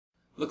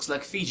Looks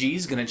like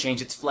Fiji's gonna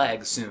change its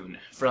flag soon.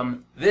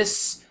 From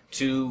this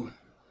to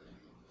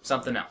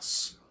something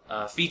else.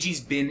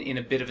 Fiji's been in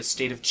a bit of a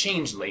state of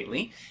change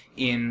lately.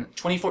 In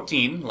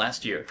 2014,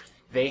 last year,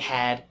 they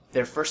had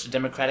their first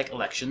democratic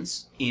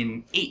elections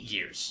in 8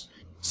 years.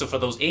 So for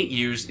those 8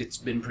 years, it's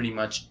been pretty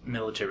much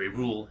military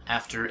rule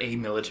after a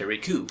military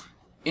coup.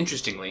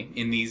 Interestingly,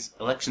 in these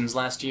elections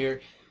last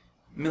year,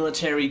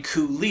 military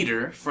coup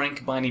leader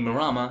Frank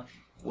Bainimarama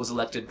was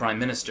elected Prime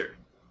Minister.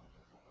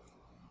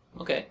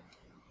 Okay.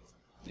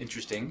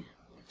 Interesting.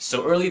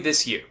 So early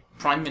this year,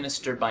 Prime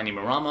Minister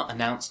Bainimarama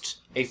announced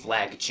a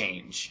flag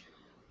change.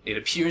 It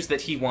appears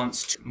that he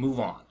wants to move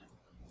on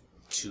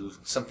to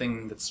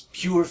something that's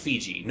pure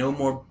Fiji, no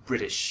more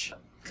British,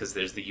 because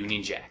there's the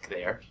Union Jack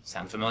there.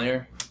 Sound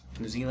familiar,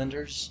 New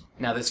Zealanders?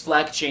 Now this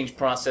flag change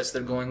process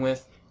they're going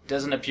with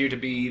doesn't appear to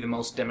be the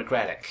most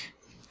democratic.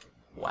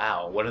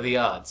 Wow, what are the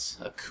odds?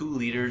 A coup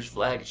leader's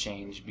flag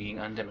change being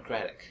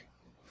undemocratic.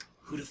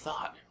 Who'd have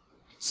thought?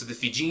 So the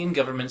Fijian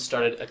government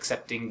started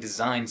accepting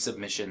design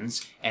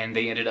submissions, and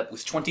they ended up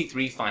with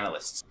 23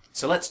 finalists.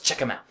 So let's check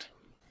them out.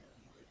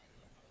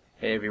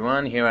 Hey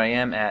everyone, here I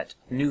am at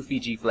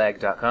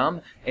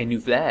newfijiflag.com, a new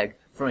flag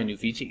for a new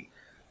Fiji.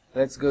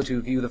 Let's go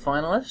to view the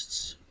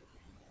finalists.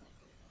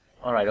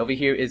 Alright, over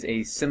here is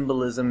a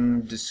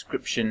symbolism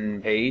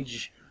description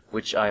page,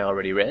 which I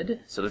already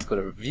read. So let's go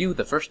to view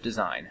the first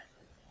design.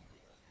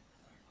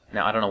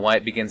 Now, I don't know why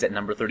it begins at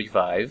number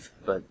 35,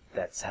 but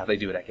that's how they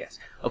do it, I guess.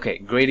 Okay,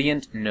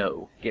 gradient,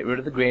 no. Get rid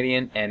of the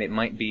gradient, and it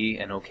might be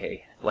an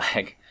okay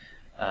flag.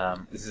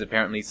 This is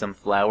apparently some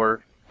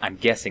flower. I'm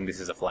guessing this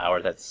is a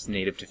flower that's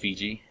native to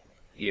Fiji,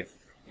 if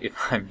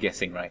I'm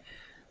guessing right.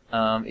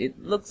 It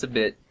looks a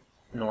bit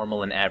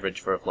normal and average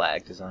for a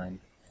flag design.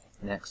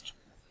 Next.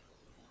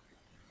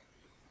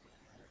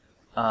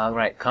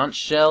 Right, conch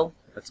shell,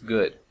 that's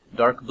good.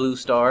 Dark blue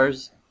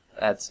stars,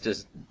 that's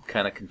just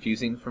kind of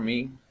confusing for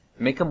me.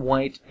 Make them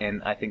white,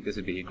 and I think this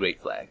would be a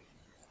great flag.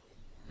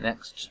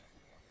 Next.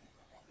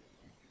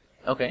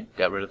 Okay,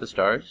 got rid of the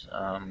stars.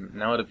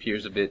 Now it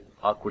appears a bit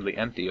awkwardly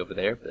empty over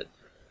there, but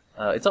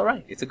it's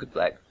alright. It's a good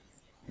flag.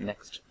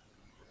 Next.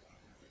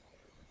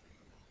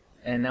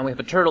 And now we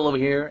have a turtle over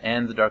here,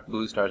 and the dark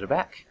blue stars are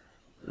back.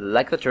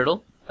 Like the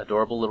turtle.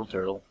 Adorable little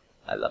turtle.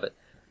 I love it.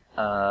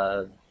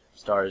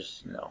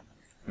 Stars, no.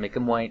 Make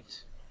them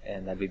white,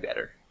 and that'd be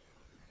better.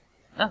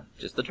 Ah,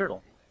 just the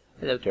turtle.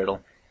 Hello,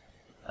 turtle.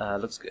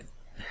 Looks good.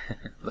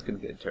 Looking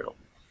good, turtle.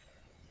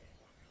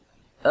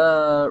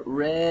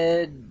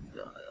 Red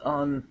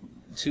on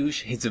 2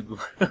 shades of blue.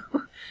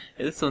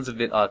 This one's a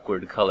bit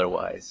awkward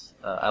color-wise.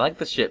 I like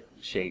the ship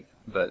shape,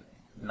 but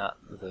not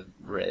the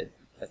red.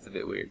 That's a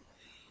bit weird.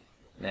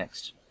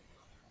 Next.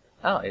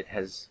 Oh, it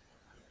has...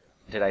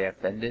 Did I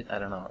offend it? I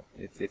don't know.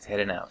 It's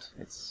heading out.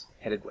 It's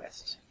headed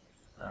west.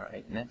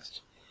 Alright, next.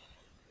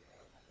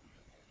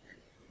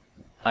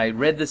 I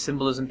read the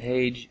symbolism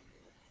page,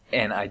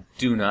 and I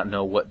do not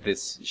know what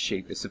this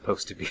shape is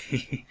supposed to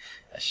be.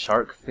 A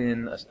shark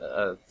fin,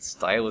 a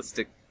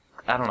stylistic...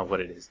 I don't know what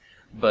it is.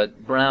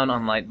 But brown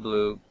on light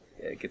blue,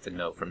 it gets a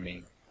no from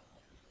me.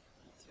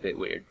 It's a bit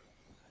weird.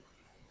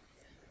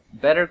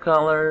 Better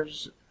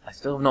colors, I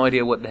still have no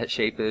idea what that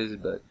shape is,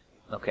 but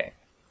okay.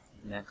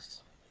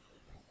 Next.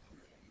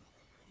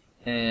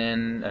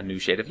 And a new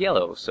shade of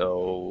yellow,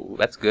 so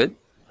that's good,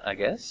 I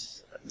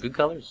guess. Good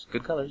colors,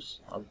 good colors.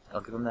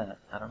 I'll give them that.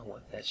 I don't know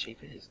what that shape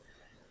is.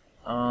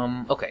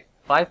 Okay.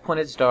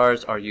 5-pointed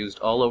stars are used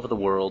all over the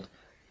world.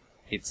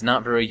 It's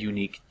not very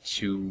unique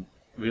to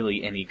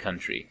really any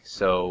country,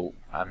 so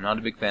I'm not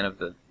a big fan of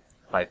the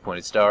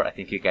 5-pointed star. I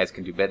think you guys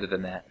can do better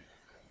than that.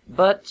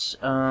 But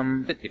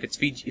if it's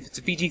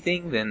a Fiji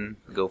thing, then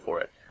go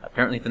for it.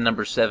 Apparently, the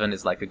number 7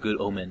 is like a good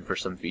omen for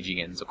some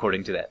Fijians,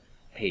 according to that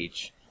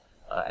page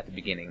at the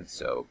beginning.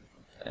 So,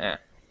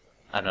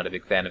 I'm not a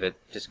big fan of it.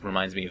 Just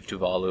reminds me of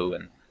Tuvalu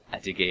and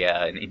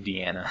Adygea in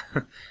Indiana.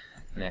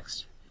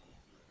 Next.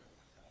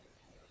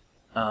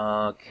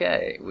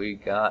 Okay, we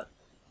got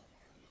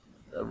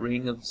a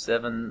ring of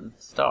 7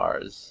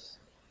 stars.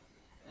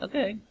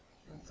 Okay,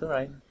 that's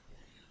alright.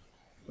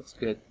 Looks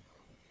good.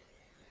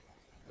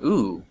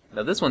 Ooh,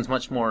 now this one's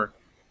much more...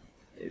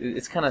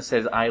 It kind of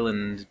says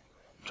island,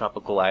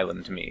 tropical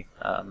island to me.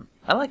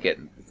 I like it.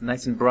 It's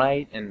nice and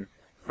bright and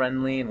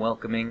friendly and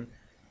welcoming.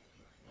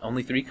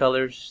 Only 3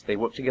 colors. They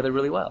work together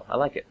really well. I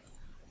like it.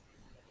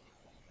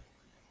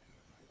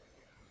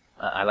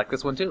 I like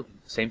this one too.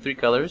 Same 3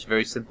 colors,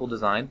 very simple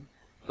design.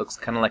 Looks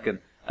kind of like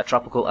a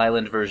tropical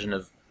island version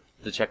of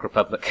the Czech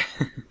Republic.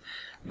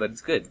 But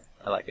it's good.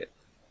 I like it.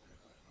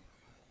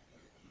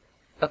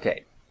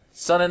 Okay.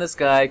 Sun in the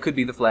sky could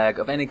be the flag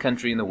of any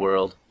country in the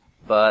world,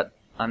 but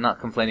I'm not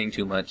complaining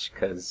too much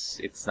because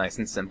it's nice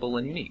and simple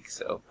and unique.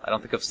 So I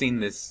don't think I've seen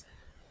this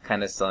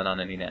kind of sun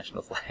on any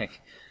national flag.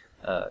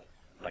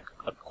 Like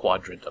a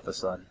quadrant of a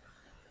sun.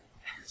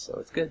 So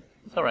it's good.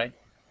 It's alright.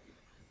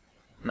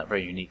 Not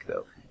very unique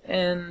though.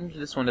 And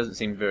this one doesn't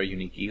seem very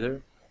unique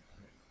either.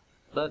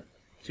 But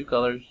 2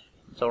 colors.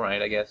 It's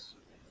alright, I guess.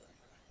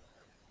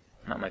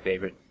 Not my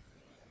favorite.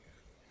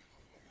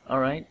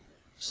 Alright.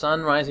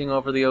 sun rising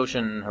over the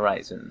ocean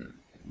horizon.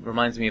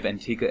 Reminds me of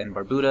Antigua and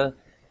Barbuda.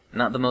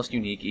 Not the most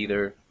unique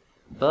either,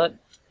 but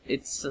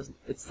it's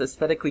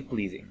aesthetically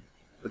pleasing.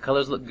 The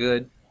colors look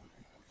good.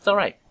 It's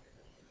alright.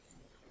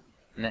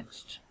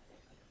 Next.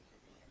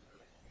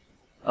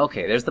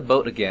 Okay, there's the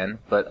boat again,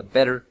 but a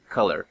better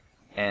color.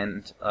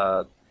 And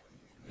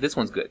this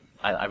one's good.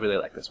 I really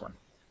like this one.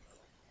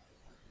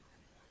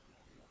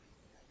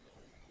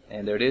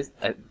 And there it is.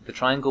 The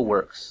triangle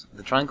works.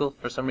 The triangle,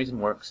 for some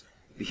reason, works.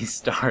 These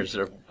stars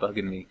are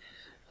bugging me.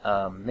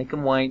 Make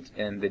them white,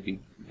 and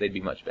they'd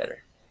be much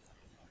better.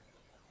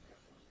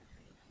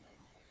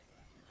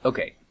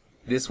 Okay,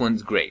 this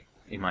one's great,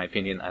 in my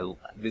opinion.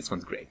 This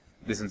one's great.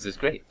 This one's just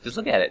great. Just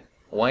look at it.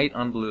 White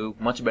on blue,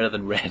 much better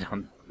than red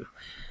on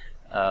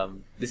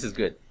blue. This is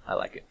good. I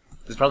like it.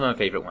 This is probably my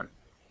favorite one.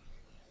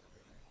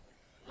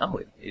 Oh,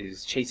 it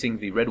is chasing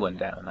the red one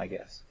down, I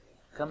guess.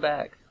 Come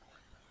back.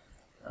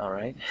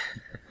 Alright.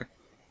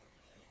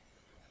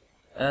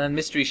 And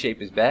Mystery Shape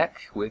is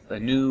back with a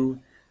new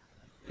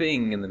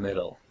thing in the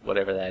middle,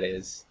 whatever that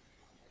is.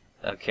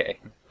 Okay,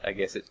 I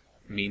guess it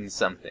means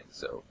something,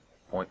 so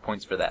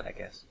points for that, I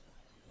guess.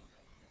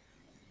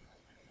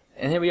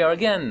 And here we are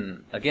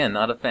again. Again,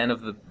 not a fan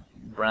of the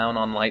brown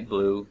on light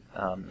blue.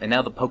 And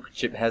now the poker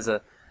chip has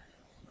a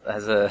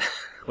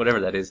whatever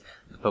that is,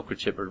 the poker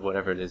chip or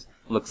whatever it is,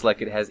 looks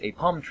like it has a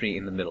palm tree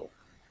in the middle,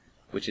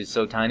 which is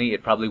so tiny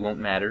it probably won't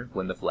matter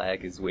when the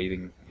flag is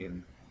waving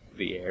in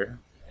the air,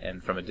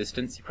 and from a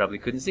distance you probably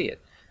couldn't see it.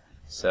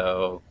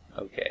 So,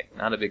 okay,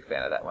 not a big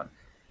fan of that one.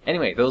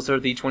 Anyway, those are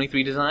the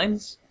 23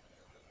 designs.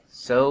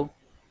 So,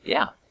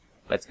 yeah,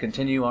 let's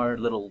continue our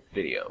little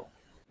video.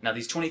 Now,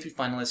 these 23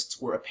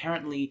 finalists were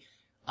apparently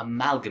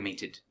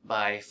amalgamated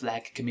by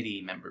flag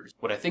committee members.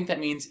 What I think that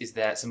means is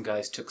that some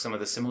guys took some of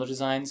the similar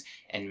designs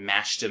and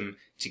mashed them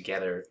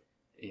together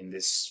in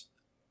this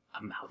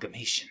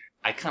amalgamation.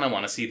 I kind of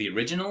want to see the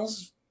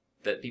originals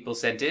that people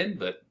sent in,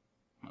 but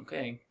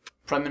okay.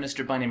 Prime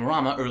Minister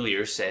Bainimarama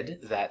earlier said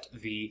that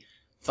the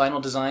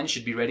final design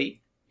should be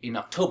ready in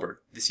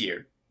October this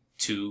year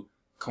to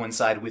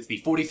coincide with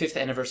the 45th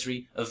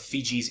anniversary of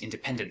Fiji's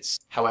independence.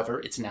 However,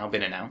 it's now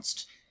been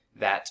announced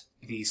that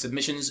the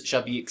submissions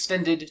shall be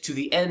extended to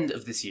the end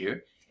of this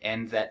year,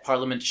 and that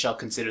Parliament shall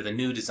consider the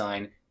new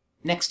design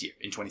next year,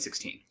 in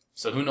 2016.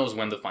 So who knows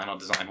when the final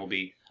design will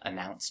be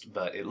announced,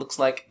 but it looks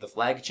like the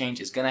flag change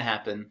is going to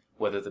happen,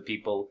 whether the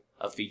people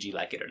of Fiji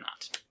like it or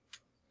not.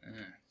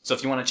 So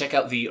if you want to check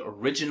out the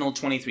original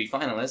 23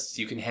 finalists,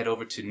 you can head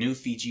over to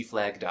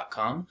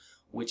newfijiflag.com,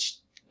 which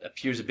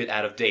appears a bit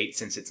out of date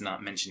since it's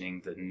not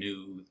mentioning the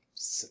new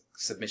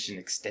submission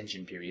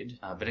extension period.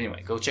 But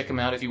anyway, go check them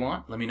out if you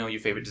want. Let me know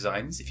your favorite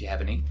designs, if you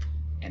have any.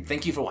 And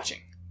thank you for watching.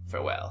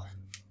 Farewell.